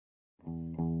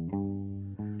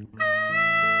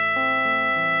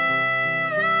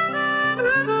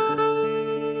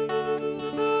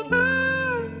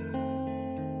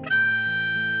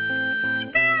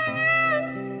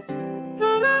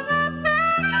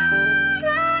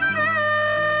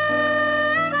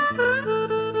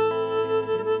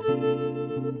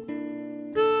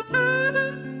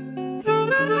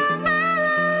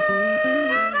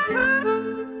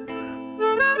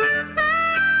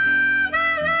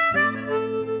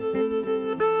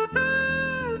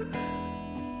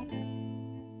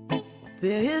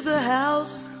There's a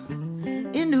house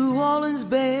in New Orleans,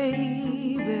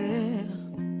 baby,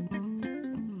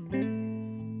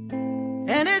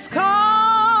 and it's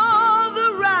called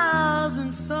the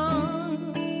Rising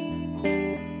Sun.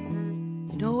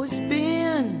 You know, it's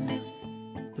been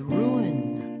the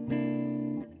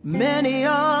ruin many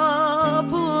a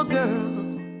poor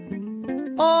girl.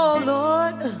 Oh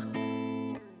Lord,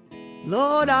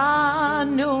 Lord, I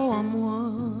know I'm one.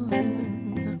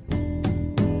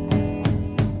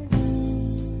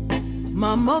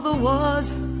 My mother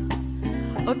was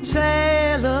a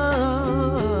tailor.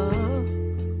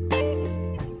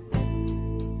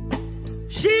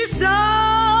 She sewed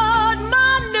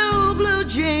my new blue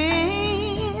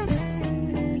jeans.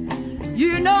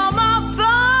 You know, my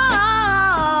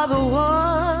father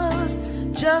was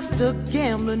just a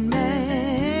gambling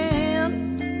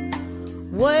man,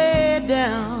 way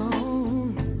down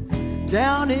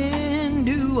in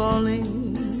New Orleans.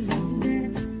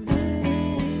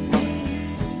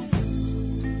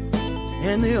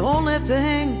 And the only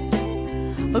thing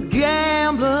a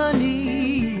gambler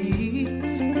needs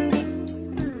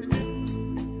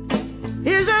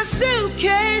is a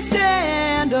suitcase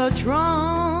and a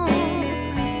trunk.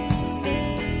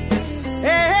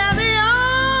 And the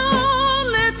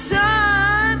only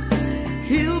time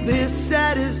he'll be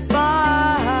satisfied,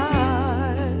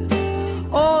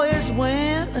 oh, is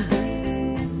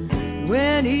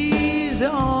when he's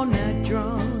on that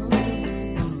drum.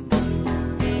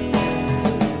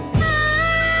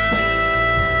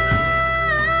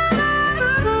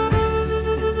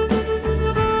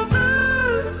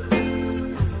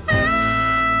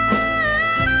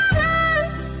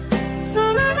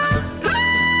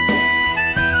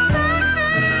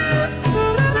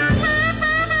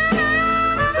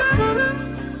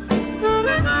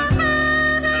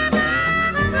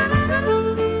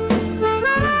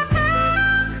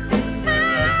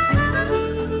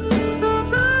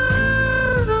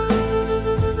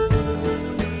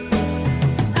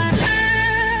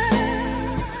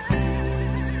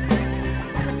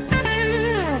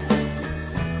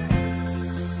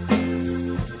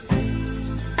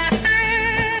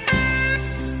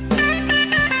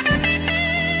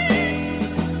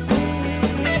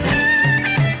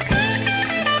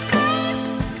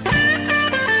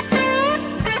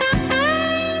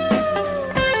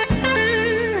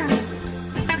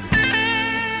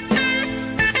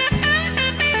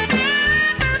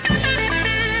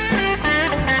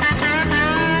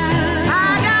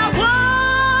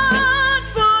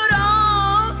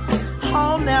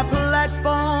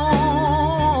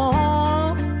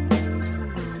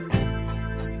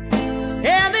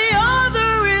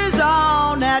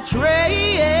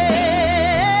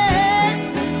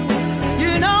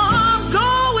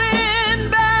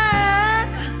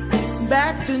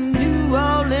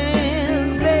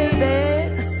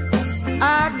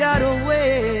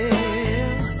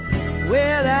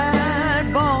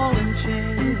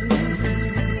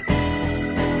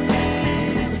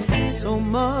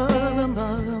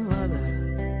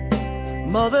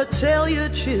 Mother, tell your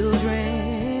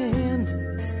children,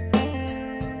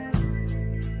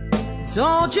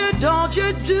 don't you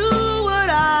do what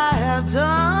I have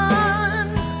done.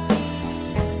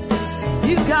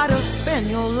 You gotta spend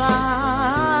your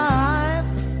life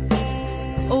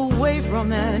away from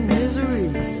that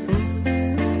misery.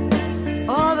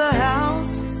 Oh, the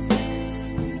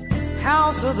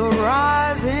house of the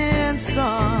rising sun.